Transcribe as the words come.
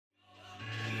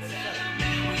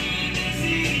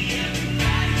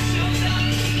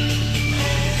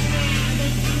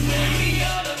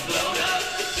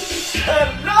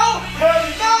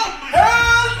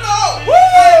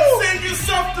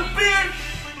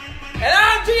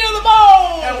Feel the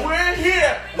Bone! And we're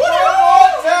here one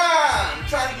more time,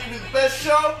 trying to give you the best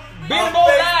show Beat on 'em all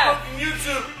Facebook live. and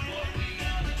YouTube.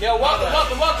 Yo, welcome.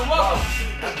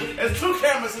 It's two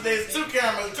cameras today. It's two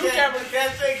cameras. Cameras.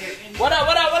 Can't take it. What up?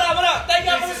 Thank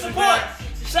y'all for the support.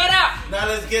 Shout out. Now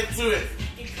let's get to it.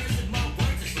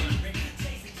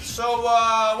 So,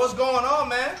 what's going on,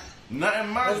 man? Nothing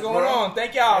much, What's going on?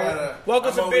 Thank y'all.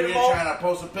 Welcome to Beat 'em All. Trying to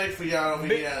post a pic for y'all over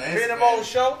here on Beat 'em All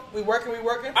show. We working. All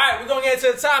right, we're gonna get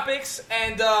into the topics,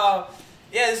 and yeah,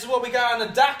 this is what we got on the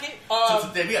docket. So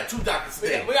today we got two dockets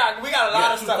today. We got a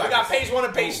lot of stuff. We got page 1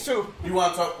 and page 2. You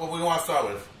want to talk? What we want to start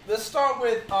with? Let's start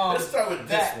with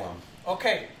this one.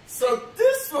 Okay. So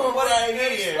this one right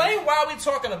here. Explain why we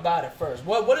talking about it first.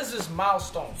 What is this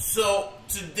milestone? So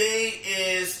today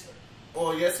is,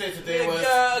 or yesterday today was.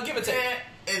 Give it to me.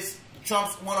 It's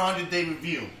Trump's 100-day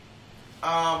review.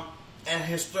 And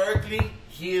historically,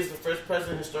 he is the first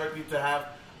president historically to have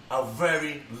a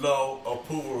very low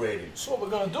approval rating. So what we're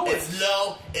gonna do It's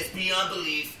low. It's beyond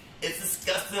belief. It's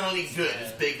disgustingly good.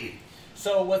 It's biggie.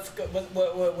 So what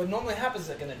normally happens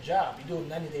like in a job, you do a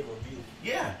 90-day review.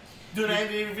 Yeah. Do a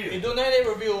 90-day review. You do a 90-day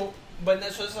review, but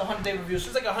so it's a 100-day review. So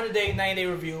it's like a 100-day, 90-day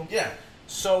review. Yeah.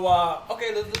 So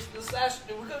okay, let's ask.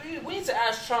 We need to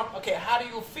ask Trump. Okay, how do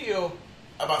you feel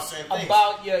about certain things?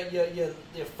 About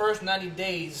your first 90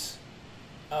 days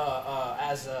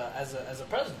as a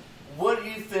president? What do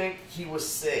you think he would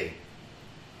say?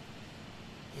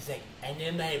 He's like, I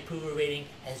know my approval rating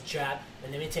has dropped,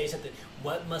 but let me tell you something.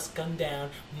 What must come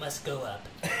down must go up.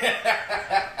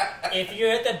 If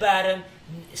you're at the bottom,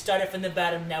 start it from the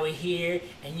bottom. Now we're here,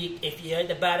 and if you're at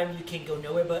the bottom, you can go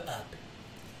nowhere but up.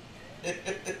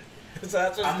 So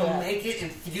that's I'm gonna make it in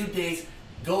a few days.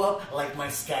 Go up like my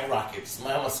skyrockets.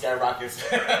 My skyrockets.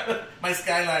 My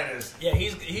skyliners. Yeah,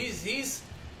 he's.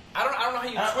 I don't know how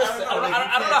you twist it.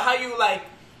 I don't know how you like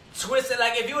twist it.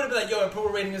 Like if you would have been like, yo,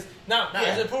 approval rating is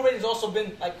his approval rating has also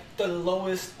been like the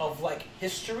lowest of like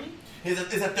history. It's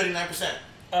at 39%.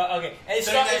 Okay, and it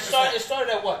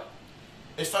started at what?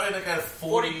 It started like at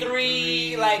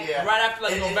 43, like right after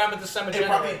like November, December,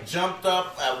 January. It probably jumped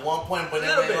up at one point, but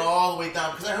then went all the way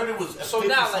down because I heard it was so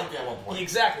now like at one point.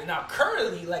 Exactly. Now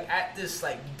currently, like at this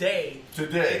like day,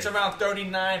 today, it's around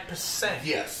 39%.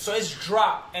 Yes. So it's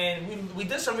dropped, and we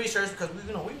did some research because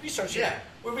we researched it. Yeah.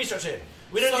 We researched it.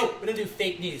 We didn't do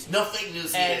fake news. No fake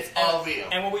news. It's all real.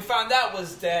 And what we found out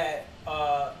was that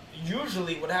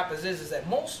usually what happens is that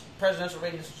most presidential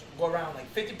ratings go around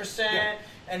like 50%. Yeah.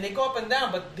 And they go up and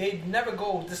down, but they never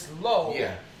go this low.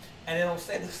 Yeah. And they don't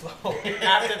stay this low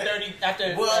after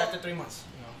 3 months.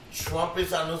 You know? Trump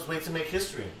is on his way to make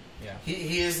history. Yeah.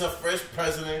 He is the first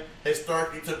president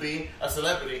historically to be a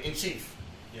celebrity in chief.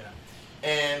 Yeah.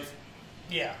 And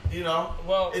you know,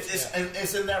 well,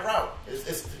 it's in that route.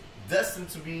 It's destined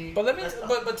to be. But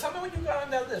but tell me what you got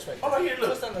on that list right now. Oh, right here,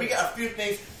 look. We got a few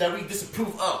things that we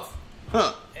disapprove of.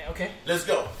 Huh. Okay. Let's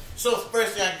go. So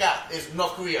first thing I got is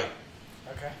North Korea.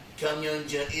 Okay. Kim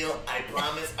Jong-il, I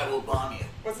promise I will bomb you.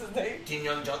 What's his name? Kim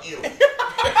Jong-il.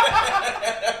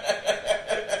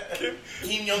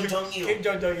 Kim Jong-il.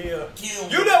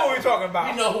 You know what we're talking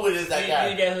about. You know who it is, that guy.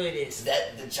 You know who it is.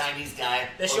 The Chinese guy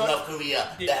from North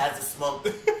Korea that has the smoke.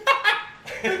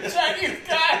 The Chinese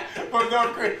guy from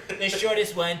North Korea. The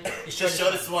shortest one. The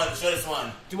shortest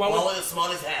one. The one with the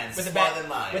smallest hands. Smaller than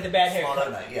mine. With a bad haircut.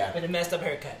 Smaller than mine, yeah. With a messed up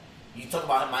haircut. You talk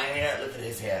about my hair, look at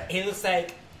his hair. He looks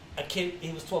like a kid.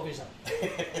 He was 12 years old.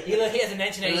 He has a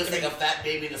 1993. He looks like a fat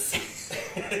baby in a suit.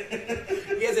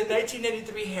 He has a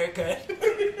 1993 haircut.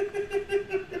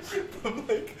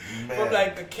 from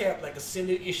like a camp, like a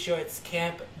salute shorts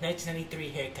camp, 1993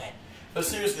 haircut. But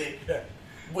seriously,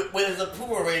 with his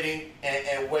approval rating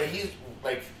and what he's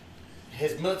like,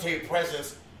 his military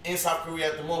presence in South Korea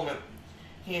at the moment,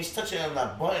 he ain't touching on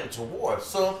that button to war.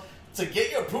 So to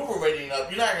get your approval rating up,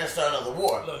 you're not gonna start another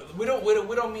war. Look, we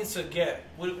don't mean to get.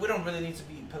 We don't really need to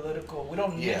be political. We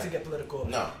don't need to get political.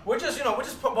 No, we're just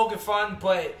poking fun,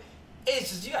 but it's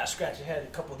just you gotta scratch your head a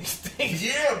couple of these things.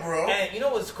 Yeah, bro. And you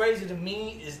know what's crazy to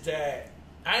me is that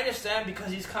I understand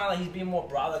because he's kind of he's being more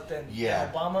brolic than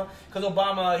Obama. Because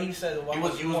Obama, he said Obama he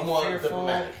was more fearful,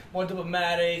 more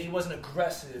diplomatic. He wasn't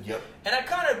aggressive. Yep. And I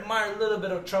kind of admire a little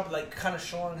bit of Trump, like kind of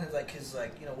showing his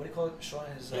you know what do you call it?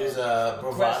 Showing his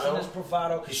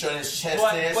bravado. He's showing his chest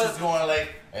hair. He's going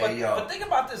like, hey, yo. But think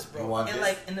about this, bro. You want and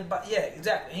this? like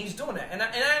exactly. And he's doing that, and I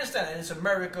understand that. And it's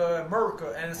America,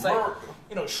 and it's like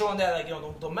you know showing that like you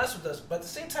know don't mess with us. But at the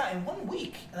same time, in 1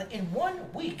 week,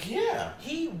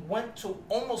 he went to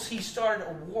he started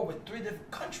a war with 3 different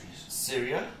countries.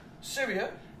 Syria,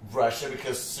 Russia,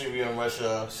 because Syria and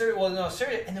Russia. Syria,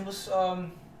 and it was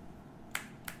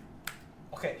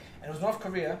Okay, and it was North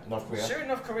Korea. Syria,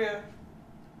 North Korea.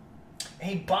 And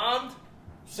he bombed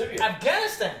Syria.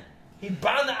 Afghanistan. He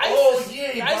bombed the ISIS. Oh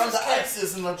yeah, he bombed the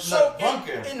ISIS in the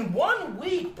bunker. In 1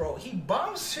 week, bro, he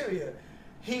bombed Syria.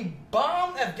 He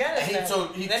bombed Afghanistan.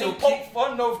 And then he poked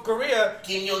fun North Korea.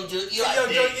 Kim Jong-un.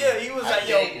 Yeah, he was like,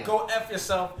 yo, go F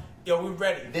yourself. Yo, we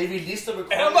ready. They released the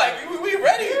recording. And I'm like, we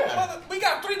ready? Yeah. We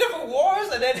got 3 different wars,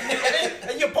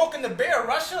 and you're poking the bear,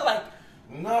 Russia? Like,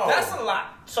 no. That's a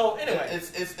lot. So, anyway.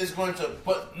 It's going to...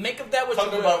 But make of that what you will.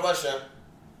 Talking about Russia,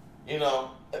 you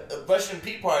know, Russian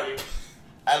Tea Party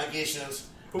allegations,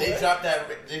 they dropped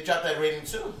that rating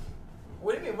too.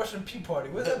 What do you mean Russian Tea Party?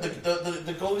 What's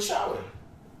the golden shower.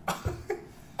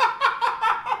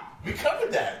 We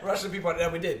covered that. Russian people.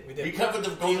 Yeah, we did. We covered the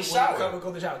golden shower. We covered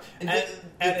golden shower.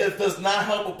 It does not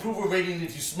help approval rating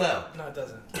if you smell. No, it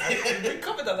doesn't. We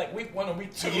covered that like week 1 or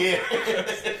week 2. Yeah.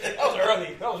 That was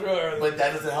early. That was real early. But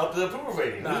that doesn't help the approval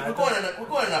rating. Nah, we're going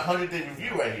in a 100-day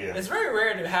review right here. It's very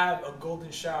rare to have a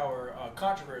golden shower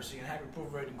controversy and have your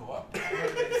approval rating go up.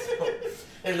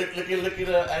 Hey, look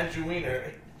at Andrew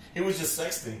Weiner. He was just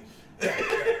sexting.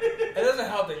 It doesn't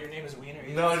help that your name is Weiner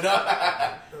either.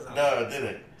 No, it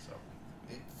didn't.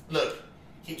 Look,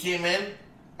 he came in,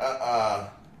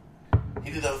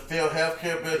 he did a failed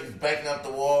healthcare bill, he's backing up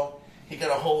the wall, he got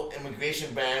a whole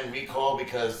immigration ban recall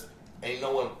because ain't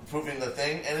no one proving the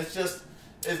thing, and it's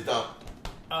dumb.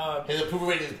 His approval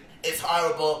rating, it's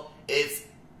horrible, it's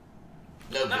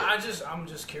no good. I'm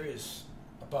just curious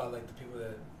about like the people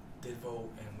that did vote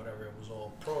and whatever, it was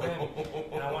all pro him,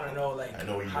 and I want to know like I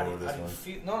know where how do you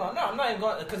feel? No, I'm not even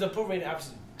going, because the approval rating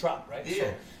obviously dropped, right? Yeah.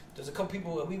 So, there's a couple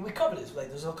people, we covered this, like,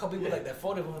 there's a couple people, like, that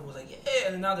voted for him was like, yeah,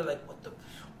 and now they're like,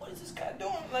 what is this guy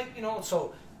doing? Like, you know,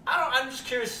 so, I'm just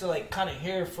curious to, like, kind of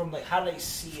hear from, like, how they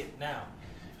see it now.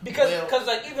 Because,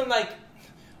 like, even, like,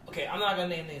 okay, I'm not going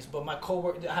to name names, but I have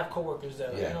coworkers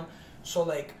that, you know, so,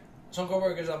 like, some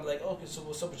coworkers, I'm like, okay, so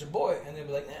what's up with your boy? And they'll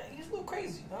be like, he's a little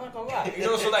crazy, I'm not going to lie. You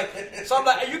know, so I'm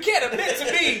like, you can't admit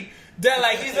to me that,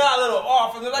 like, he's not a little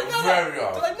off. And they're like, no.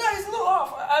 They're like, no, he's a little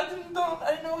off. I didn't know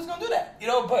he was going to do that. You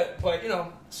know, but you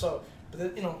know, so,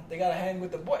 but you know, they got to hang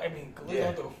with the boy. I mean,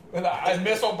 I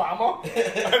miss Obama.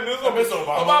 I miss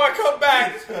Obama. Obama come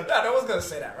back. No was going to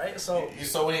say that, right? So you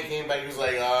saw when he came back, he was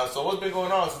like, so what's been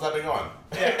going on since I've been gone?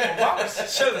 Yeah,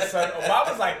 Obama's chilling, son.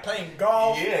 Obama's like playing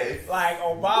golf. Yeah. Like,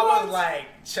 Obama's like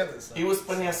chilling, son. He was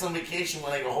spending on some vacation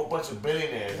with like a whole bunch of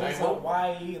billionaires. Like,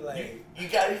 Hawaii, like. You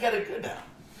got it good now.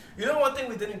 You know one thing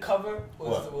we didn't cover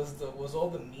was all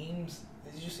the memes.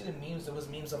 Did you see the memes? There was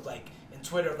memes of like in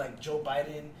Twitter of like Joe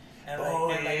Biden and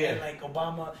like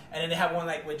Obama, and then they have one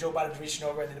like where Joe Biden's reaching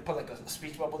over and then they put like a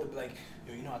speech bubble. They'd be like,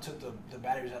 yo, you know, I took the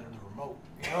batteries out of the remote.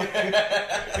 You know,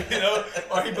 you know,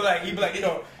 or he'd be like, you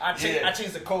know, I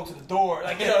changed the code to the door.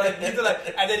 Like, you know, like, he'd be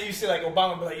like, and then you see like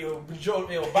Obama be like, yo, Joe,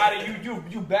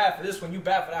 Biden, you bad for this one, you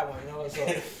bad for that one. You know,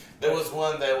 so. There was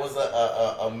one that was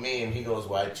a meme. He goes,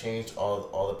 "Well, I changed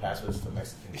all the passwords to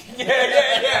Mexican."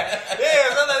 yeah,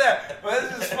 something like that. But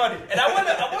this is funny, and I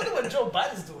wonder what Joe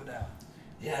Biden's doing now.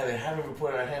 Yeah, they haven't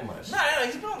reported on him much. Nah,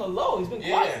 he's been on the low. He's been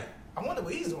quiet. I wonder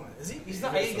what he's doing. He's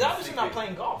obviously not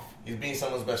playing golf. He's being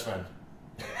someone's best friend.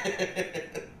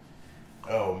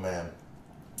 Oh man.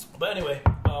 But anyway,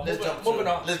 moving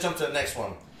on. Let's jump to the next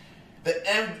one. The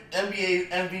NBA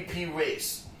MVP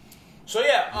race. So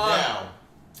yeah, now.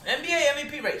 NBA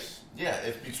MVP race. Yeah,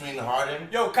 it's between Harden.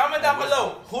 Yo, comment down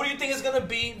below. Who do you think is gonna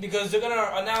be? Because they're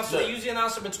gonna announce. They usually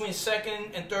announce it between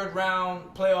 2nd and 3rd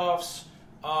round playoffs,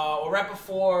 or right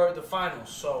before the finals.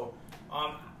 So,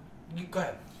 you go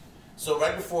ahead. So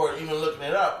right before even looking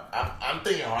it up, I'm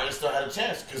thinking Harden still had a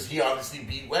chance because he obviously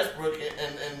beat Westbrook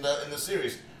in the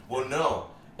series. Well, no,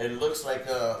 it looks like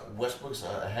Westbrook's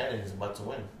ahead and he's about to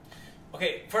win.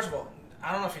 Okay, first of all,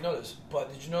 I don't know if you know this,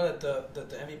 but did you know that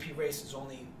the MVP race is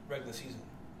only regular season?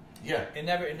 Yeah. It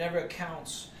never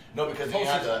accounts. No, because you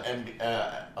have the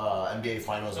NBA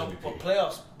Finals MVP. But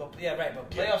playoffs, but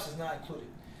playoffs is not included.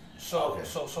 So,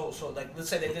 so like let's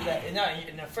say they did that, and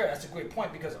they're fair. That's a great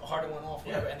point because Harden went off,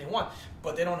 whatever, and they won,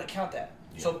 but they don't account that.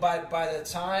 Yeah. So by the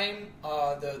time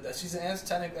the season ends,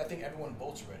 technically, I think everyone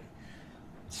votes already.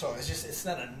 So it's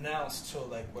not announced till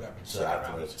like whatever. So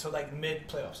afterwards. Till like mid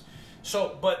playoffs.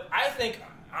 So, but I think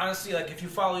honestly, like if you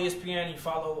follow ESPN, you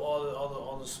follow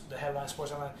all the headline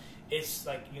sports online, it's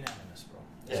like unanimous, bro.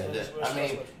 I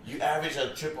mean, you average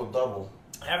a triple-double.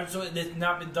 So it's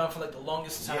not been done for like the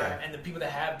longest time, and the people that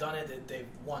have done it, they've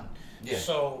won. Yeah.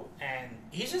 So, and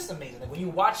he's just amazing. Like when you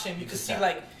watch him, you can see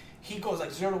like he goes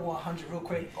like 0 to 100 real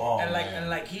quick,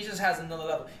 and he just has another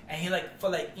level. And he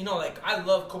I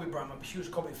love Kobe Bryant. I'm a huge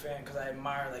Kobe fan because I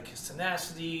admire like his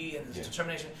tenacity and his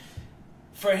determination.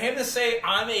 For him to say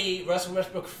I'm a Russell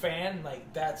Westbrook fan,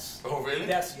 like that's Oh really?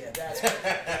 that's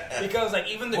because like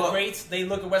even the greats, they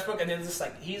look at Westbrook and they're just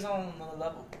like he's on another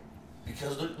level.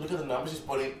 Because look at the numbers he's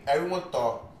putting. Everyone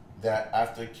thought that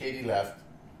after KD left,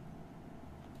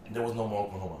 there was no more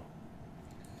Oklahoma.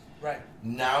 Right.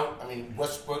 Now, I mean,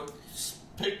 Westbrook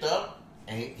picked up,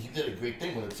 and he did a great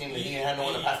thing with a team that he had no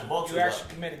one to pass the ball to. You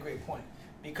actually made a great point.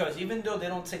 Because even though they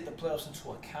don't take the playoffs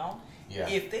into account,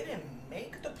 if they didn't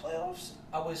make the playoffs,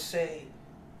 I would say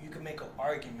you could make an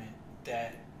argument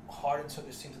that Harden took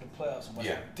his team to the playoffs and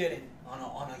Westbrook didn't on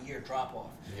a year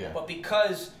drop-off. Yeah. But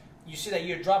because you see that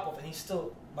year drop-off, and he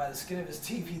still, by the skin of his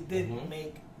teeth, he didn't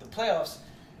make the playoffs,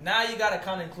 now you got to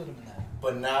kind of include him in that.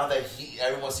 But now that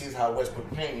everyone sees how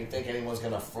Westbrook playing, you think anyone's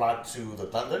going to flock to the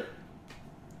Thunder?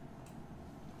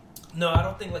 No, I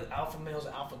don't think like alpha males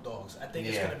and alpha dogs. I think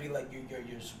it's going to be like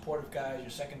your supportive guys,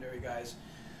 your secondary guys.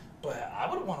 But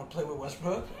I would want to play with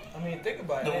Westbrook. I mean, think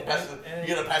about it.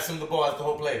 You're going to pass him the ball as the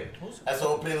whole play. As the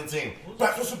whole play on the team.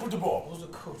 Pass Westbrook the ball. Who's the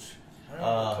coach? I don't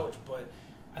know the coach, but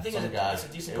I think it's a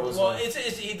decent coach. Well,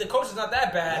 the coach is not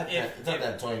that bad. It's not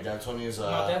D'Antoni. D'Antoni is... No,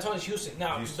 D'Antoni's Houston.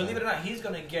 Now, believe it or not, he's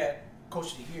going to get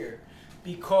Coach of the Year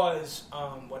because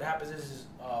what happens is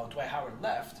Dwight Howard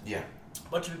left. Yeah. A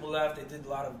bunch of people left. They did a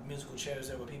lot of musical chairs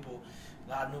there with people. A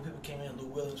lot of new people came in. Lou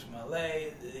Williams from LA.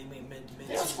 They made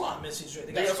mid-season.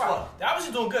 They got a spot. They're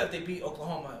obviously doing good. They beat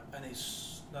Oklahoma and they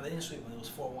didn't sweep them. It was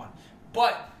 4-1.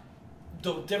 But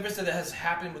the difference that has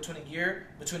happened between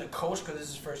a coach, because this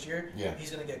is his first year,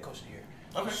 he's gonna get Coach of the Year.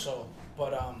 Okay. So,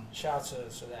 but shout out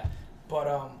to that. But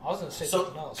I was gonna say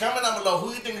something else. Comment down below who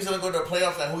you think is gonna go to the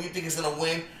playoffs and who you think is gonna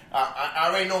win. I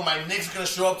already know my Knicks are gonna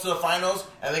show up to the finals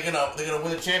and they're gonna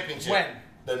win the championship.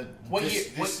 When? What year?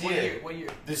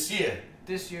 This year.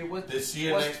 This year. What? This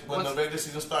year. When the regular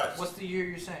season starts. What's the year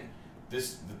you're saying? The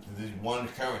one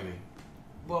currently.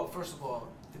 Well, first of all,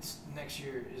 it's next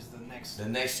year is the next. The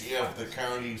next year of the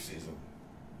current season.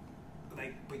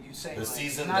 Like, but you say the like,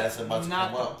 season that's about to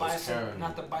come up is current.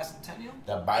 Not the bicentennial.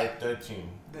 The by 13.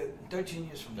 The 13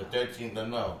 years from now. The 13.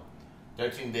 No.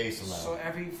 13 days from now. So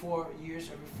every 4 years,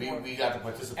 we got the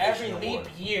participation every award.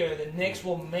 Leap year, the Knicks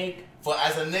will make. For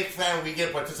as a Knicks fan, we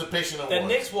get participation award. The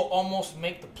Knicks will almost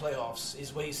make the playoffs,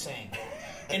 is what he's saying.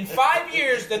 In 5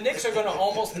 years, the Knicks are going to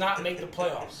almost not make the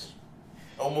playoffs.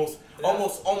 Almost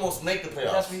make the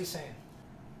playoffs. That's what he's saying.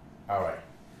 All right.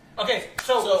 Okay,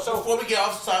 so before we get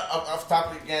off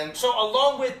topic again. So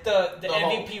along with the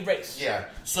MVP race. Yeah.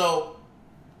 So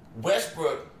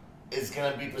Westbrook is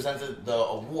going to be presented the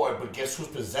award, but guess who's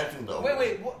presenting the award?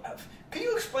 Wait. Can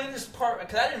you explain this part?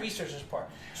 Because I didn't research this part.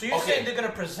 So you're saying they're going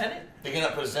to present it? They're going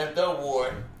to present the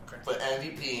award for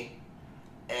MVP,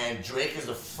 and Drake is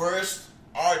the first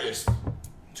artist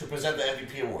to present the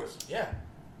MVP awards. Yeah.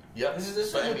 Yep. This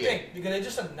is a new thing, because they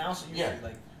just announced it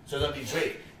usually. Yeah. So it's going to be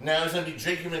Drake. Now it's going to be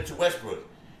Drake giving it to Westbrook.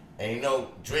 And you know,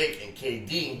 Drake and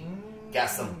KD got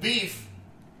some beef.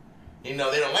 You know,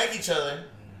 they don't like each other.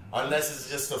 Unless it's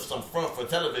just some front for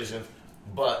television.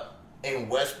 But in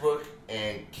Westbrook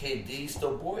and KD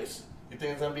still boys? You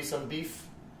think there's going to be some beef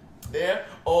there?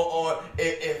 Or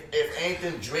if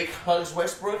anything, Drake hugs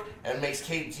Westbrook and makes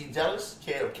KD jealous?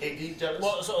 KD jealous?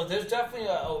 Well, so there's definitely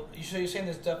you're saying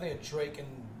there's definitely a Drake and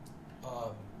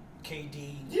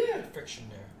KD friction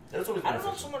there. That's what I don't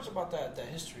know so much about that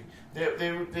history. But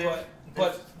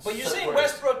you're saying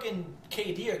Westbrook and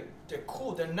KD they're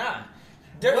cool. They're not.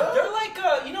 They're like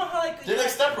you know how like they're like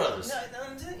stepbrothers.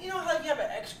 You know how you have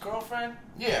an ex-girlfriend?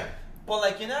 Yeah. But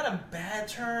like you're not on bad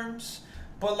terms.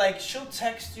 But like she'll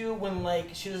text you when like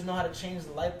she doesn't know how to change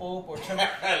the light bulb or turn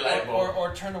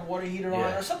or turn the water heater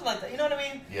on or something like that. You know what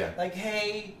I mean? Yeah. Like,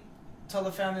 hey, tell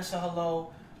the family say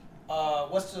hello.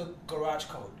 What's the garage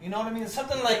code? You know what I mean?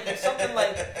 Something like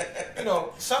you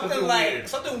know, something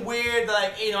weird.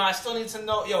 Like, you know, I still need to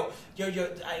know.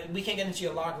 We can't get into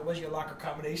your locker. What's your locker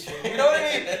combination? You know what I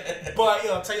mean?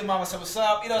 But tell your mama what's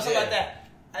up. You know, something like that.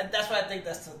 That's what I think.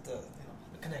 That's the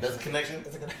connection. That's the connection.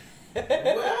 That's a connection.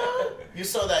 Well, you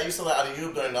saw that out of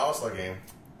you during the All-Star game.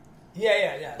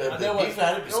 Yeah. The beef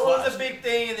had to be squashed. It was a big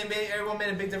thing, and everyone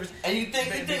made a big difference. And you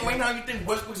think right now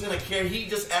Westbrook's gonna care? He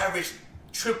just averaged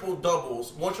triple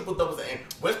doubles, more triple doubles than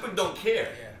Westbrook don't care.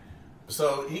 Yeah.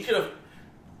 So he could have.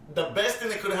 The best thing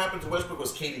that could have happened to Westbrook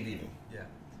was KD leaving. Yeah.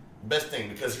 Best thing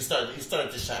because he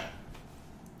started to shine.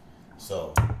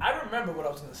 So I remember what I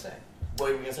was gonna say.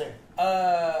 What were you gonna say?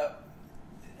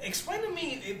 Explain to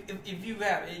me if you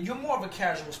have. You're more of a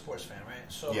casual sports fan, right?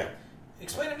 So yeah.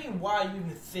 Explain to me why you even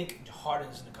think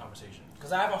Harden's in the conversation.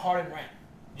 Because I have a Harden rant.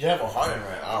 You have a Harden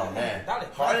rant. Oh man,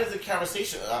 Harden is in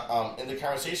the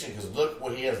conversation because look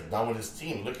what he has done with his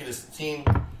team. Look at his team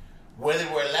where they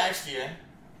were last year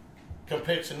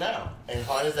compared to now. And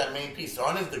Harden's that main piece.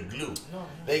 Harden's the glue. No.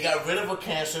 They got rid of a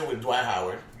cancer with Dwight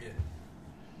Howard. Yeah.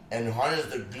 And Harden's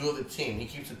the glue of the team. He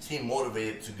keeps the team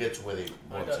motivated to get to where they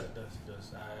want to. It does.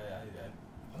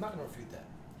 I'm not going to refute that.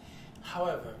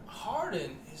 However,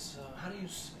 Harden is, how do you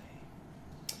say?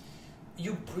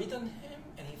 You breathe on him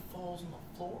and he falls on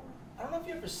the floor. I don't know if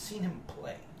you've ever seen him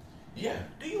play. Yeah.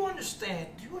 Do you understand?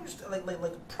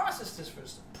 Like process this for a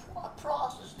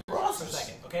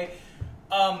second, okay?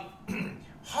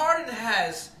 Harden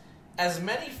has as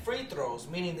many free throws,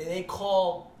 meaning that they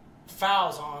call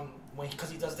fouls on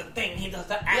because he does the thing, he does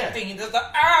the acting, he does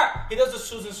the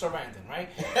Susan Sarandon, right?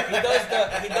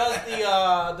 He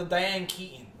does the Diane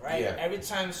Keaton, right? Yeah. Every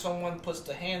time someone puts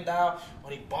the hand out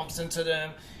when he bumps into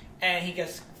them, and he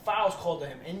gets fouls called to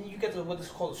him, and you get what is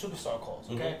called the superstar calls,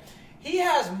 okay? Mm-hmm. He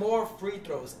has more free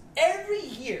throws every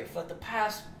year for like the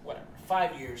past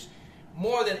 5 years,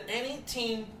 more than any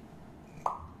team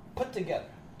put together.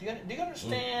 Do you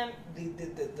understand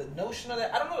the notion of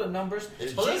that? I don't know the numbers.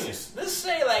 It's but genius. Let's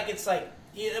say like it's like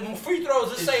free throws.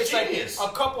 Let's say it's genius.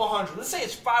 like a couple hundred. Let's say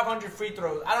it's 500 free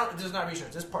throws. This is not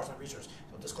research. This part's not research.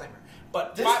 So disclaimer.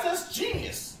 But that's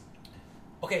genius.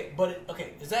 Okay,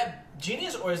 is that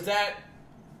genius or is that?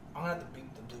 I'm gonna have to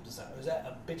beat the this out. Is that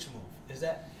a bitch move? Is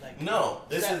that like no?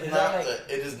 This is not. It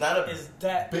is not a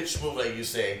bitch move like you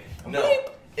say. No,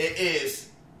 it is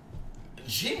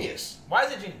genius. Why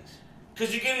is it genius?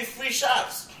 Because you're getting free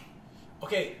shots.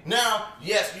 Okay. Now,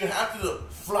 yes, you have to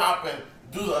flop and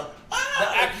do the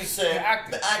acting, like you say,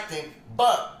 the acting,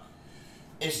 but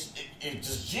it's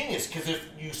just genius because if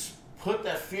you put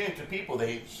that fear into people,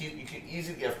 you can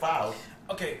easily get fouled.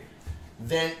 Okay.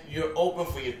 Then you're open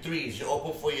for your threes. You're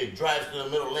open for your drives to the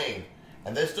middle lane.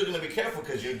 And they're still going to be careful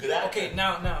because you're a good actor. Okay,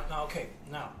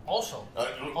 now, also. Look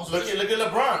at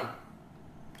LeBron.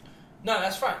 No,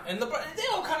 that's fine. And LeBron, they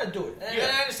all kind of do it. And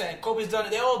yeah. I understand. Kobe's done it.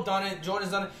 They all done it.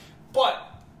 Jordan's done it. But,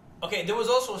 okay, there was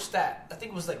also a stat. I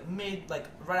think it was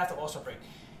right after All-Star break.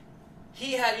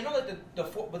 He had,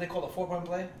 what they call the 4-point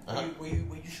play? Uh-huh. Where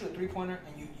you shoot a 3-pointer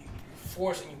and you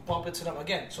force and you bump it to them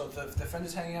again. So if the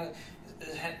defender's hanging out,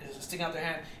 sticking out their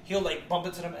hand, he'll bump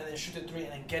it to them and then shoot the 3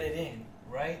 and then get it in,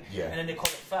 right? Yeah. And then they call it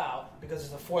foul because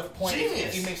it's the 4th point.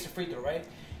 Genius. He makes the free throw, right?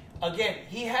 Again,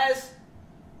 he has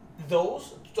the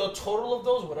total of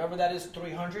those, whatever that is,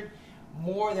 300,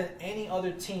 more than any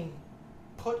other team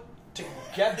put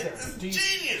together. Do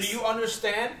you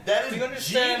understand? That is do you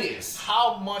understand genius.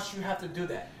 How much you have to do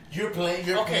that? You're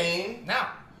playing.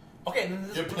 Now. Okay.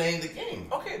 You're playing the game.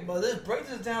 Okay, but let's break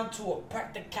this down to a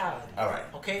practicality. All right.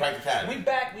 Okay. Practicality. We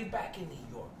back in New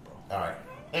York, bro. All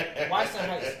right. Washington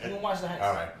Heights. We in Washington Heights.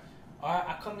 All right. All right.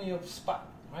 I come to your spot.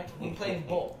 Right. We playing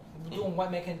ball. We're doing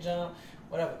white man can jump.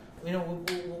 Whatever.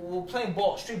 We're playing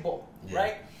ball, street ball. Yeah.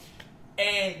 Right.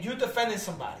 And you defending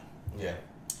somebody. Yeah.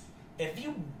 If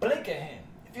you blink at him,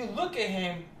 if you look at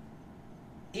him,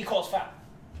 he calls foul,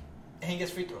 and he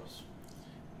gets free throws.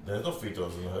 There's no free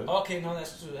throws in the hood. Okay, no,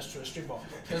 that's true. It's street ball.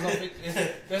 There's no free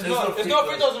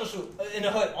throws in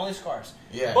the hood. Only scars.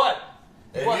 Yeah. But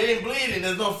if you ain't bleeding,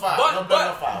 there's no foul. No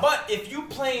foul. But if you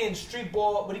play in street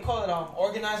ball, what do you call it?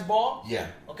 Organized ball. Yeah.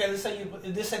 Okay, let's say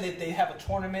that they have a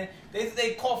tournament.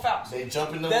 They call fouls. They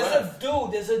jump in the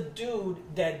There's a dude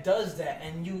that does that,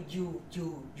 and you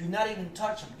not even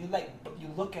touch him. You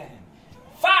look at him.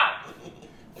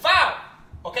 Foul.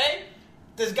 Okay.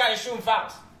 This guy is shooting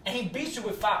fouls. And he beats you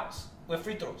with fouls, with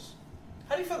free throws.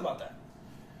 How do you feel about that?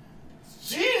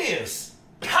 Genius!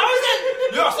 How is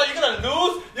it? So you're gonna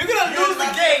lose? You're gonna lose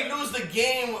the game. Lose the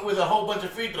game with a whole bunch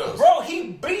of free throws. Bro,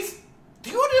 he beats...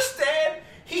 Do you understand?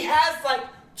 He has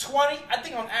 20, I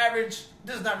think on average,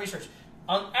 this is not research,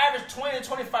 on average 20 to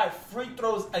 25 free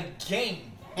throws a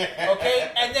game.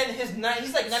 Okay? And then he's 90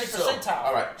 percentile.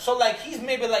 All right. So he's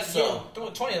maybe 20 of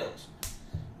those.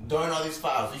 During all these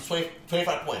fouls, these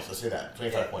 25 points, let's say that.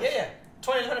 25 points. Yeah.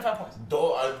 20 to 25 points.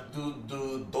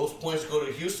 Do those points go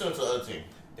to Houston or to the other team?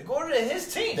 They go to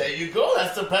his team. There you go.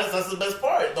 That's the best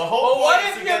part. The whole point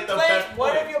is to get the best point.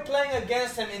 What if you're playing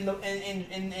against him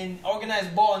in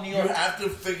organized ball in New York? You have to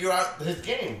figure out his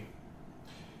game.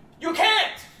 You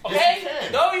can't. Okay? Yes, you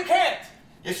can. No, you can't.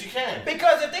 Yes, you can.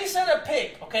 Because if they send a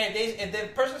pick, okay, if the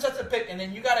person sets a pick and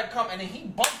then you gotta come and then he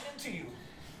bumps into you,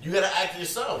 you gotta act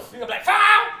yourself. You're gonna be like,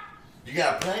 foul! You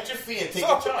gotta plant your feet and take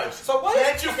the charge. So what?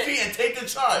 Plant your feet and take the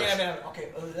charge.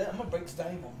 Okay, I'm gonna break this down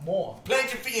even more.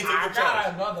 Plant your feet and take the charge. I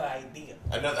got another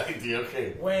idea.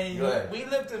 Okay.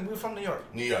 We're from New York.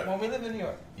 New York. When we lived in New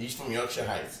York. He's from Yorkshire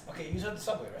Heights. Okay, you said the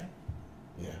subway, right?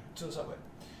 Yeah. To the subway.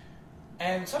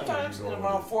 And sometimes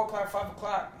around 4 o'clock, 5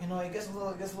 o'clock, it gets a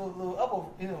little elbow,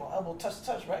 elbow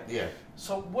touch, right? Yeah.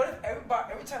 So what if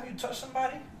every time you touch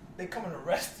somebody, they come and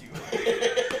arrest you?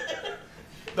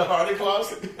 The Hardy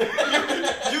clause.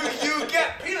 you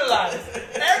get penalized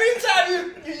every time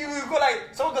you go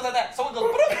like someone goes like that. Someone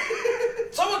goes.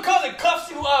 Someone comes and cuffs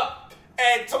you up,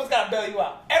 and someone's gotta bail you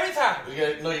out every time. You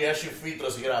gotta shoot free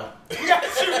throws to get out. You gotta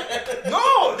shoot.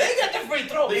 No, they get the free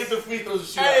throws. They get the free throws to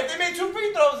shoot And out. if they make 2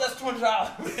 free throws, that's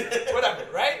 $200. Whatever,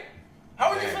 right?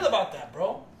 How would you feel about that,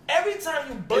 bro? Every time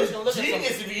you burst and look at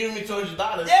genius something. if you give me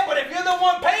 $200. Yeah, but if you're the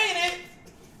one paying it,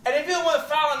 and if you're the one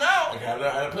fouling out, I gotta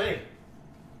learn how to play.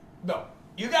 no.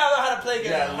 You gotta learn how to play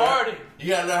against Harden. You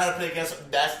gotta learn how to play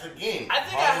against. That's the game. I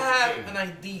think I have an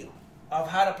idea of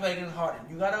how to play against Harden.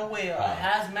 You gotta wear a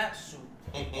hazmat suit,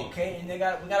 okay? And we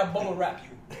gotta bubble wrap you,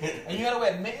 and you gotta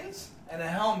wear mittens and a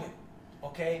helmet,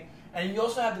 okay? And you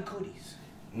also have the cooties.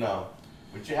 No,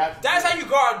 what you have to. That's how you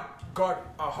guard Harden.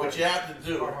 What you have to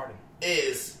do Guard Harden.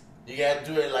 is you gotta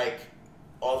do it like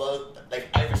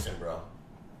Iverson, bro.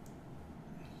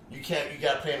 You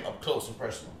gotta play him up close and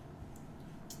personal.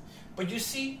 But you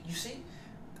see,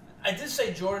 I did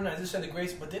say Jordan, I did say the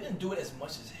greats, but they didn't do it as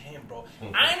much as him, bro.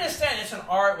 I understand it's an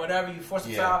art, whatever, you force a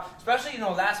foul, especially,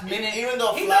 last minute. Even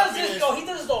though he does this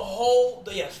the whole,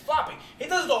 flopping. He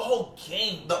does the whole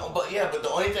game. But the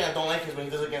only thing I don't like is when he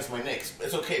does it against my Knicks.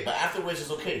 It's okay, but afterwards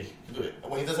it's okay to do it.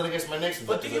 When he does it against my Knicks,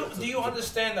 but do you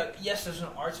understand that, yes, there's an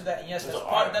art to that, and yes, that's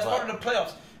part of the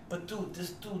playoffs. But dude,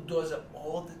 this dude does it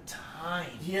all the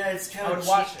time. Yeah, it's kind of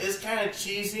it's kind of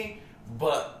cheesy,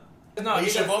 but no, you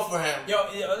should vote for him. Yo,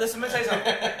 listen, let me tell you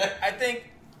something. I think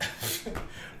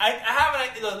I have an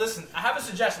idea. Listen, I have a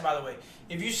suggestion, by the way.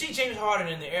 If you see James Harden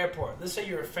in the airport, let's say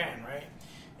you're a fan, right?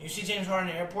 And you see James Harden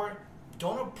in the airport,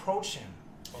 don't approach him.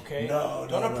 Okay?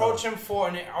 Don't approach him for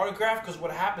an autograph, because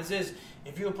what happens is,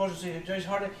 if you approach him and say, James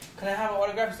Harden, can I have an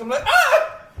autograph? He's gonna be like,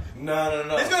 ah!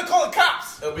 No. He's gonna call the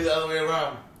cops. It'll be the other way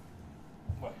around.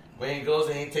 What? When he goes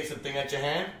and he takes the thing out your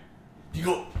hand, you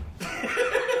go.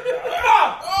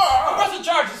 I'm pressing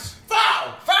charges.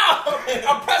 Foul.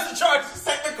 I'm pressing charges.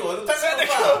 Technical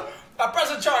foul. I'm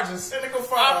pressing charges. Technical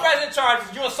foul. I'm pressing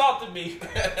charges. You assaulted me.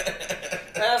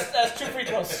 That's 2 free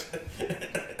throws.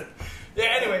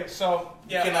 Yeah. Anyway, so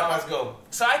yeah. You cannot pass go.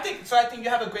 So I think you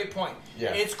have a great point.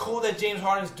 Yeah. It's cool that James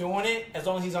Harden's doing it as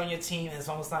long as he's on your team and as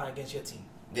long as it's not against your team.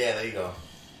 Yeah, there you go.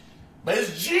 But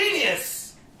it's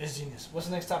genius. It's genius. What's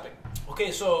the next topic?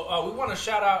 Okay, so we want to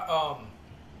shout out.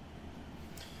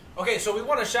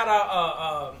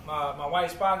 My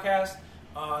wife's podcast.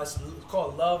 It's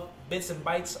called Love Bits and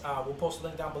Bites. We'll post a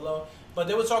link down below. But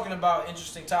they were talking about an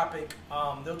interesting topic.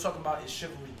 They were talking about is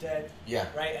chivalry dead? Yeah.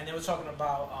 Right, and they were talking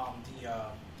about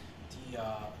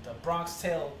the Bronx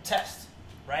Tale test.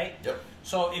 Right. Yep.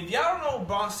 So if y'all don't know what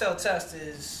Bronx Tale test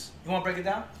is, you want to break it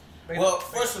down?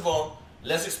 First of all,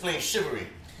 let's explain chivalry.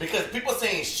 Because people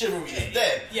saying chivalry is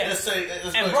dead. Yeah. Let's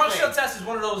Bronx Tale test is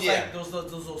one of those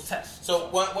those tests. So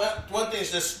one thing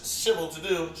is just chivalrous to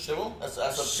do. That's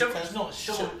a chivalrous.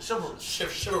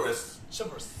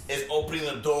 Chivalrous. Is opening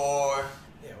the door.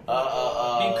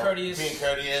 Being courteous.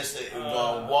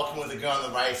 Walking with the girl on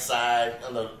the right side,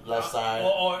 on the left side,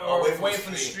 or away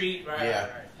from the street. Right. Yeah.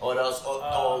 Right. Or else,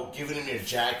 or giving him your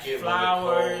jacket,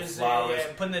 flowers,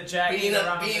 putting the jacket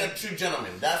around. Being a true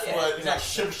gentleman. That's what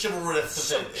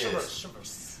chivalrous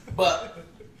is. But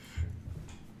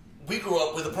we grew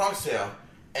up with the Bronx Tale,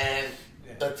 and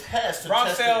the test to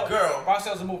test the girl. Bronx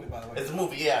Tale's a movie, by the way. It's a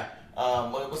movie, yeah.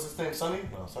 What's his name? Sonny?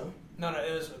 No, Sonny. No,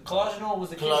 it was Collagenol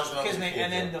was the kid's name,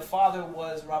 and then the father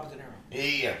was Robert De Niro.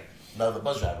 Yeah. No, the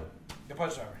bus driver. The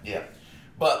bus driver. Yeah,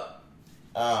 but.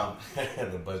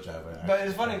 The bus driver. But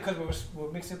it's funny because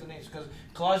we're mixing up the names because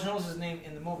Collagenol is his name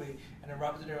in the movie, and then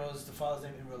Robert De Niro is the father's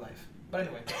name in real life. But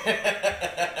anyway,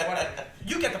 whatever.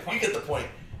 You get the point.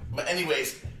 But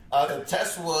anyways, the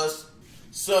test was,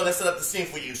 so let's set up the scene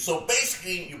for you. So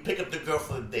basically, you pick up the girl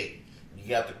for the date. You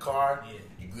got the car. Yeah.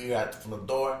 You got from the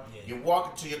door. Yeah. You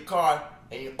walk into your car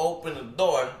and you open the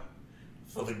door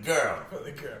for the girl.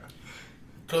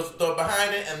 Close the door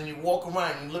behind it, and then you walk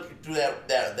around and you look through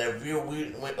that rear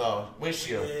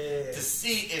windshield to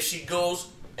see if she goes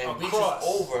and reaches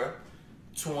over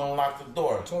to unlock the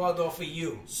door. To unlock the door for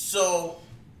you. So,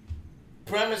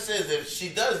 premise is if she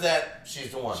does that,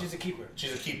 she's the one. She's a keeper.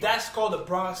 That's called the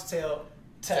Bronx Tale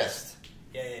test.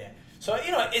 Yeah. So,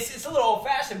 it's a little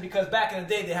old-fashioned because back in the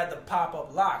day, they had the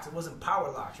pop-up locks. It wasn't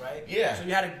power locks, right? Yeah. So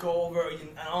you had to go over and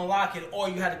unlock it, or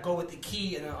you had to go with the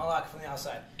key and then unlock it from the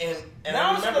outside. And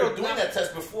I remember doing that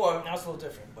test before. Now it's a little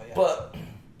different, but yeah. But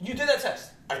you did that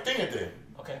test? I think I did.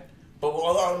 Okay. But with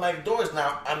all the automatic doors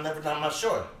now, I'm not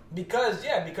sure. Because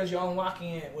you're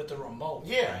unlocking it with the remote.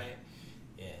 Yeah. Right?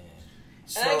 Yeah.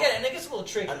 So, And I get it. And it gets a little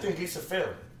tricky. I think Lisa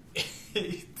failed. You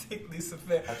think Lisa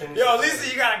failed? I think Yo, Lisa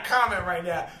Lisa, you got a comment right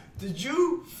now. Did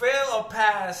you fail or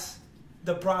pass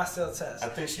the bra cell test? I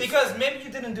think she because failed. maybe you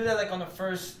didn't do that like on the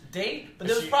first date, but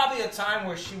there was probably a time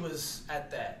where she was at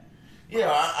that.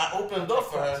 Yeah, I opened the door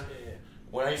for her. Yeah.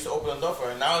 When I used to open the door for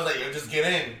her, and I was like, "Yo, just get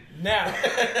in." Now,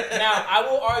 I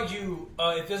will argue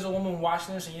if there's a woman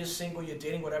watching this and you're single, you're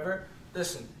dating, whatever.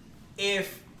 Listen,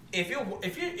 if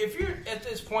you're at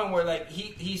this point where like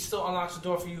he still unlocks the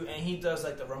door for you and he does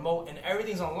like the remote and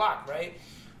everything's unlocked, right?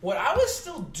 What I would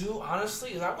still do,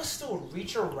 honestly, is I would still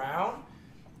reach around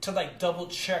to like double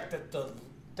check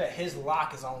that his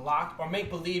lock is unlocked, or make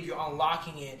believe you're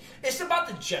unlocking it. It's about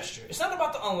the gesture. It's not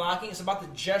about the unlocking. It's about the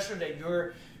gesture that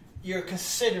you're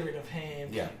considerate of him,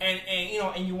 yeah,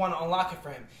 and you want to unlock it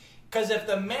for him. Because if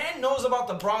the man knows about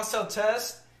the bronze cell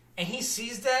test and he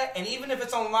sees that, and even if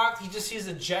it's unlocked, he just sees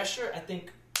the gesture, I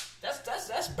think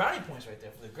that's brownie points right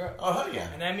there for the girl. Oh hell yeah!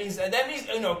 And that means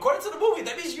according to the movie,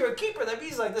 that means you're a keeper. That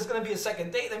means like there's gonna be a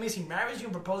second date. That means he marries you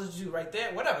and proposes to you right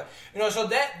there, whatever. So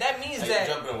that means that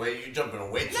you jumping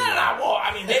away too long. Well,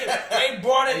 I mean they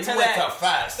brought it to that. You went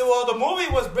fast. Well, the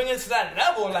movie was bringing it to that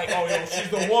level, like, oh, yo,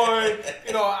 she's the one.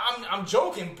 I'm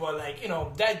joking, but like,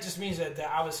 that just means that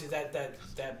obviously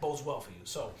that bodes well for you.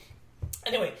 So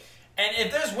anyway, and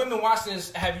if there's women watching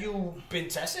this, have you been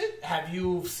tested? Have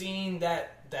you seen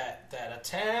that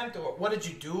attempt, or what did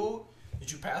you do?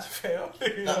 Did you pass or fail?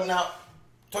 Now,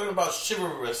 talking about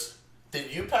chivalrous,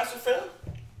 did you pass or fail?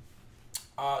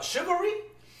 Chivalry?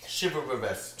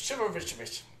 Chivalrous.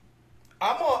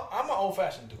 I'm an old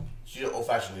fashioned dude. You're old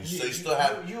fashioned, so you still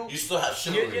have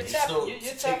chivalry. You still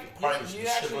take part in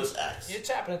chivalrous acts. You're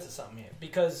tapping into something here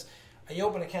because you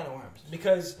open a can of worms.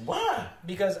 Because why?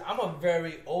 Because I'm a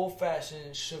very old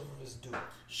fashioned chivalrous dude.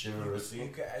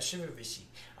 Chivalrousy. Chivalrousy.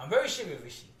 I'm very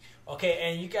chivalrousy. Okay,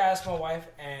 and you can ask my wife,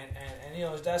 and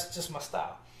that's just my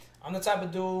style. I'm the type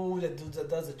of dude that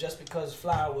does it just because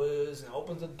flowers and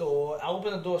opens the door. I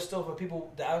open the door still for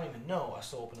people that I don't even know. I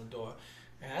still open the door,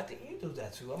 and I think you do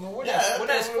that too. I mean, we're nice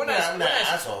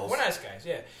guys.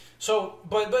 Yeah. So,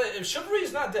 but chivalry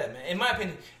is not dead, man. In my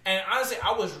opinion, and honestly,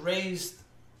 I was raised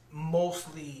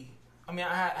mostly. I mean,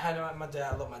 I had my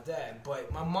dad. I love my dad,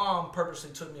 but my mom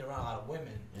purposely took me around a lot of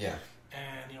women. Yeah.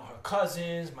 And her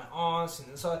cousins, my aunts,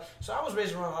 and so I was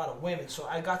raised around a lot of women. So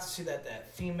I got to see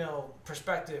that female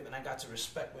perspective, and I got to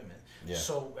respect women. Yeah.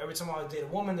 So every time I would date a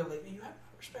woman, they're like, "You have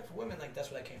respect for women." Like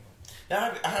that's where that came from.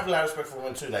 Yeah, I have a lot of respect for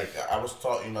women too. Like I was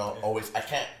taught, always I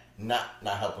can't not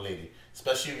help a lady,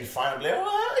 especially if you find a lady.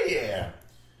 Oh hell yeah,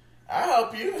 I'll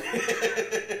help you.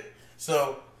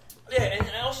 So. Yeah, and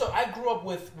also I grew up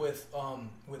with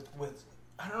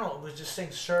I don't know, it was just saying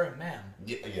sir and ma'am.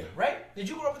 Yeah. Right? Did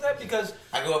you grow up with that? Because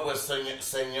I grew up with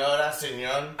senora,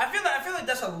 senor. I feel like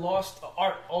that's a lost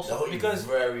art also because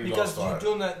you're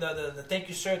doing the thank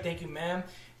you sir, thank you ma'am,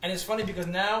 and it's funny because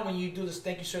now when you do this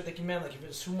thank you sir, thank you ma'am, like if you're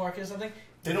at a supermarket or something,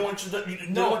 they don't want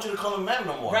you to call them ma'am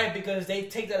no more. Right? Because they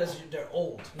take that as they're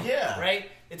old. Yeah. Right?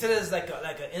 They take that as like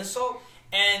an insult.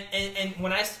 And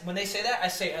when they say that, I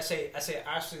say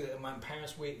actually my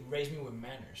parents raised me with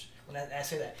manners. When I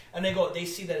say that, and they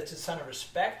see that it's a sign of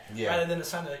respect rather than a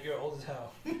sign that you're old as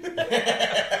hell.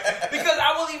 Because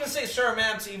I will even say sir,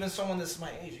 ma'am to even someone that's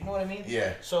my age. You know what I mean?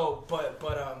 Yeah. So, but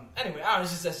anyway,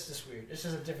 that's just weird. It's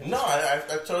just a different. No, I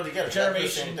totally get it.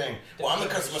 Generation. I do the same thing. Well, I'm in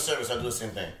customer service. I do the same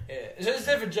thing. Yeah, it's a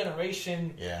different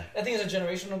generation. Yeah. I think it's a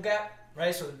generational gap,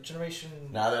 right? So generation.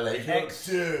 Now they're like, X,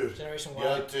 dude, generation Y.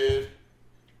 yo,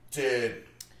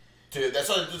 dude, that's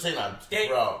all they do say now,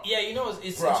 bro. Yeah,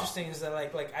 it's interesting is that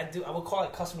like I would call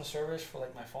it customer service for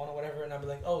like my phone or whatever, and I'd be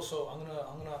like, oh, so I'm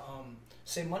gonna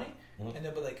save money, and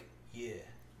they'll be like, yeah.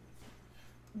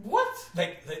 What?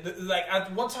 Like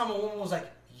at one time a woman was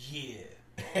like, yeah.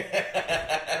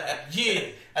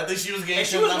 Yeah. I think she was getting. And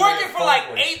she was working for like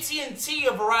AT&T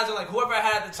or Verizon, like whoever I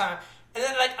had at the time. And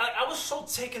then like I was so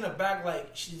taken aback,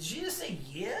 like did she just say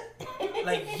yeah?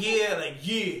 like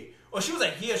yeah. Or she was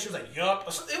like, yeah. She was like, yup.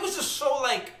 It was just so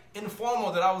like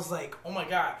informal that I was like, oh my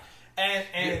god. And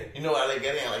you know what I like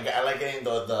getting? I like getting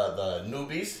the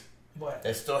newbies. What?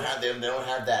 They still have them. They don't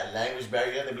have that language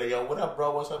barrier. They be like, yo, what up,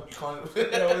 bro? What's up? You calling? I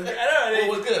don't know.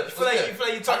 What's good? You feel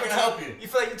like you're talking. I can help you. You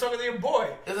feel like you're talking to your boy.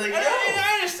 It's like,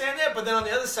 I understand that, but then on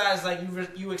the other side, it's like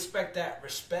you expect that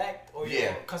respect or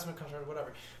your customer comes or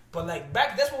whatever. But like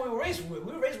back, that's what we were raised with.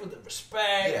 We were raised with the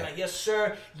respect. And like, yes,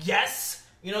 sir. Yes.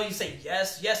 You say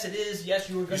yes, yes it is, yes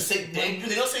you were going to say thank you.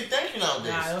 They don't say thank you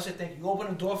nowadays. Nah, they don't say thank you. You open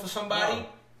the door for somebody,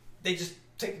 they just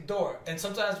take the door. And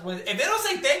sometimes if they don't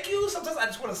say thank you, sometimes I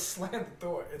just want to slam the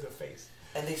door in their face.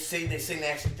 And they say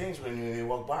nasty things when they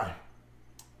walk by.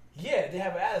 Yeah, they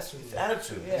have an attitude. It's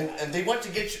attitude. Yeah. And they want to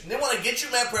get you. They want to get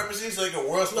you mad purposely so they can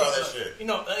world star that shit. You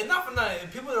know, not for nothing.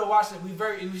 People that are watching,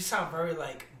 we sound very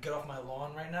like get off my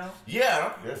lawn right now.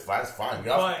 Yeah, it's fine.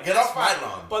 Get off my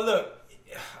lawn. But look,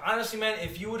 honestly, man,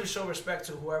 if you were to show respect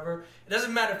to whoever, it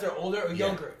doesn't matter if they're older or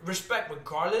younger. Respect,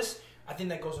 regardless. I think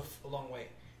that goes a long way.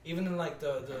 Even in like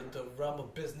the realm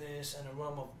of business and the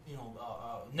realm of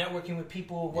networking with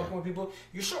people, working with people,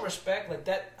 you show respect like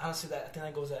that. Honestly, I think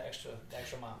that goes the extra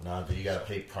mile. No, dude, you gotta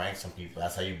play pranks on people.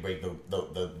 That's how you break the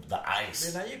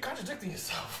ice. Man, now you're contradicting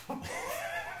yourself.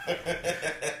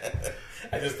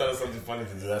 I just thought of something funny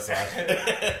to do. That's why.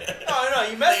 No,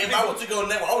 you mess with people. If I was to go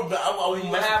network, I would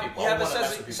mess with people. You have a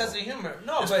sense of humor.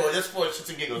 No, just for shits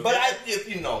and giggles. But if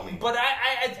you know me. But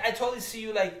I totally see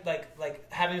you like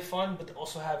having fun, but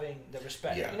also having the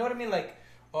respect. Yeah. You know what I mean? Like,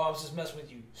 I was just messing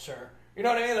with you, sir. You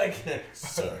know what I mean? Like,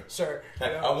 sir. You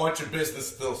know? I want your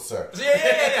business still, sir.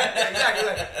 Yeah, exactly.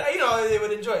 Like, they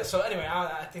would enjoy it. So anyway,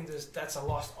 I think that's a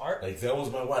lost art. Like, that was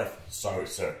my wife. Sorry,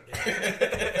 sir.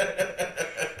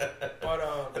 But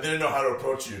I didn't know how to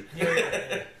approach you.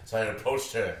 Yeah. So I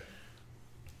approached her.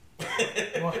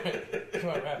 You want to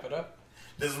wrap it up?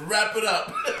 Just wrap it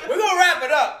up. We're gonna wrap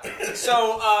it up.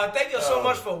 So thank you so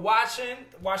much for watching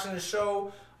the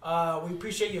show. We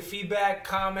appreciate your feedback,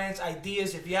 comments,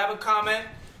 ideas. If you have a comment,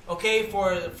 okay,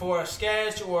 for a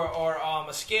sketch or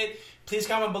a skit, please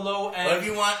comment below. And if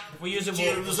you want, we use it.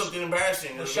 We'll do something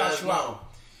embarrassing. We'll shout you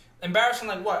out. Embarrassing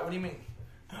like what? What do you mean?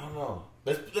 I don't know.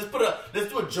 Let's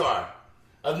do a jar.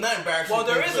 Of not embarrassing. Well,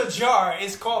 there is a jar.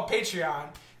 It's called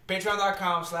Patreon.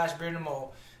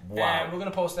 Patreon.com/beardandmole. Wow. And we're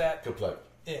gonna post that. Good plug.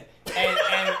 Yeah,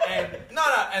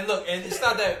 and look, and it's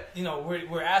not that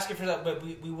we're asking for that, but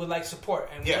we would like support,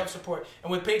 and we love support.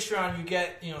 And with Patreon, you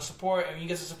get support, and you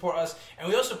get to support us. And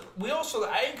we also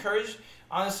I encourage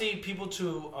honestly people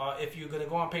to if you're gonna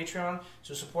go on Patreon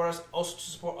to support us, also to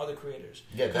support other creators.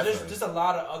 Yeah, definitely. There's just a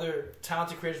lot of other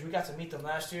talented creators. We got to meet them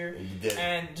last year,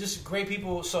 and just great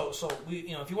people. So we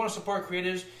if you want to support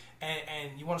creators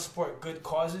and you want to support good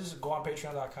causes, go on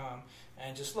Patreon.com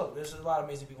and just look. There's a lot of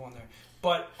amazing people on there.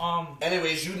 But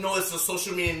anyways, it's a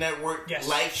social media network. Yes.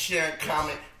 Like, share, and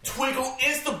comment. Twinkle,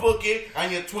 Insta-book it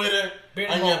on your Twitter,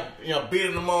 on your Beard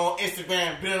in the Mall,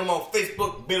 Instagram, Beard in the Mall,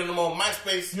 Facebook, Beard in the Mall,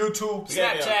 MySpace, YouTube,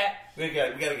 Snapchat. We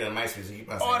gotta get a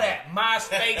MySpace. All that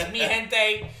MySpace, mi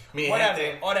gente,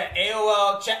 whatever. All that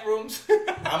AOL chat rooms.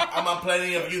 I'm on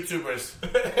plenty of YouTubers.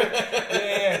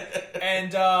 Yeah.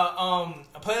 And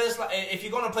playlist. If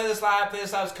you're gonna play this live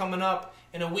is coming up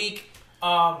in a week.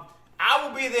 I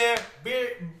will be there.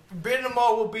 Beard in the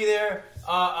Mall will be there.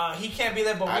 He can't be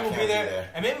there, but we will be there.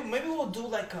 And maybe we'll do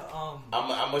like a.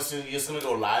 I'm assuming you're just gonna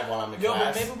go live while I'm in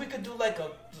class. But maybe we could do like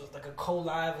a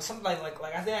co-live or something like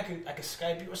I think I could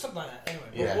Skype you or something like that.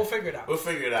 Anyway, we'll figure it out. We'll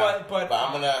figure it out. But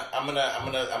I'm gonna.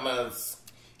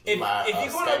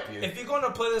 If you're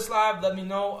gonna play this live, let me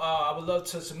know. I would love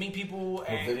to meet people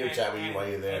and video chat with you while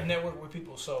you're there and network with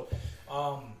people. So,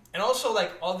 and also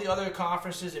like all the other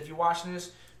conferences. If you're watching this.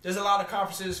 There's a lot of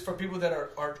conferences for people that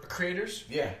are creators.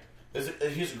 Yeah.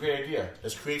 Here's a great idea.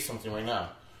 Let's create something right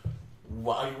now.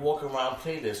 While you walk around,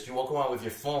 play this. You walk around with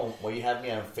your phone while you have me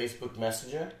on Facebook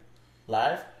Messenger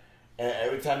live. And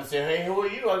every time you say, hey, who are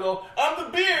you? I go, I'm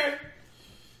the Beard.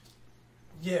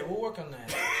 Yeah, we'll work on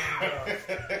that.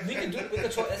 We can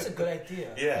that's a good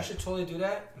idea. Yeah. We should totally do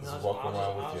that. Just walk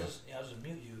around with you. I'll just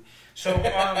mute you. So,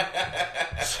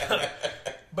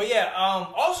 but yeah.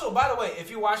 Also, by the way,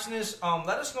 if you're watching this,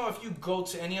 let us know if you go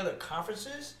to any other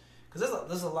conferences because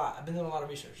there's a lot. I've been doing a lot of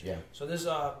research. Yeah. So there's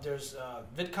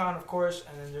VidCon, of course,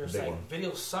 and then there's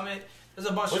Video Summit. There's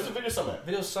a bunch. What's the Video Summit?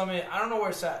 Video Summit. I don't know where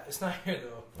it's at. It's not here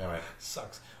though. All right.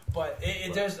 Sucks. But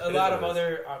there's a lot of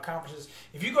other conferences.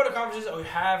 If you go to conferences or you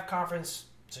have conference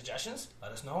suggestions,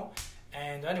 let us know.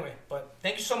 And anyway, but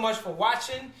thank you so much for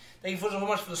watching. Thank you so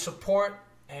much for the support.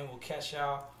 And we'll catch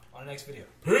y'all on the next video.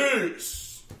 Peace!